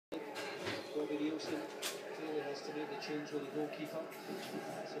obviously Tilly has to make the change with the goalkeeper.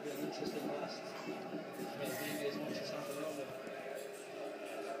 This will be an interesting last. Maybe as much as half an hour.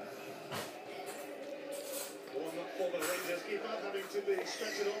 One former Rangers keeper having to be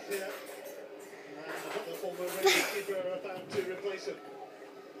stretched off here. And another former Rangers keeper about to replace him.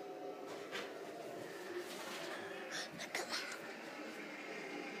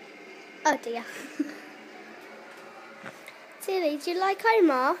 Oh dear. Tilly, do you like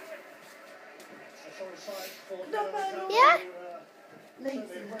Omar? Yeah?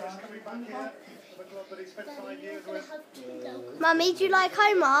 Mummy, do you like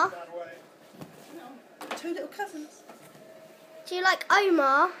Omar? Two little cousins. Do you like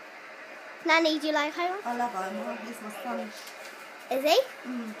Omar? Nanny, do you like Omar? I love Omar. He's my son. Is he?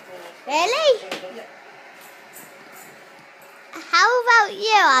 Mm. Really? Yeah. How about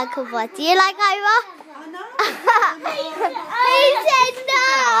you, Uncle Bob? Do you like Omar? I know.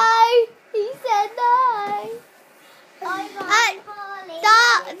 He said no.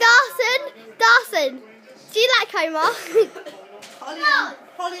 Dawson, do you like Omar?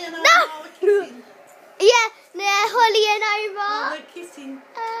 Holly and Omar are kissing. Yeah, Holly and Omar. Oh, they're kissing.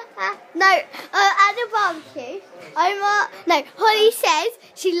 No, at the barbecue, Holly says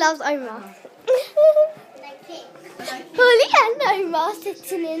she loves Omar. Holly and Omar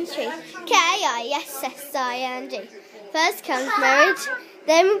sitting in the tree. K-I-S-S-I-N-G. First comes marriage,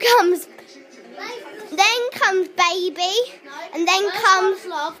 then comes baby, and then comes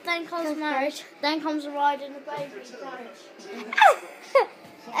love, then comes marriage, then comes a ride and a baby.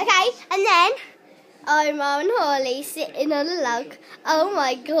 Okay, and then Omar and Holly sitting on a log. Oh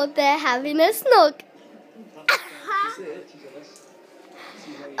my God, they're having a snog.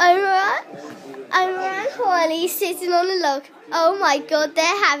 Omar and Holly sitting on a log. Oh my God,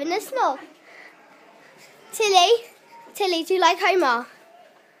 they're having a snog. Tilly, do you like Omar?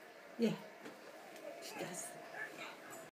 Yeah, she does.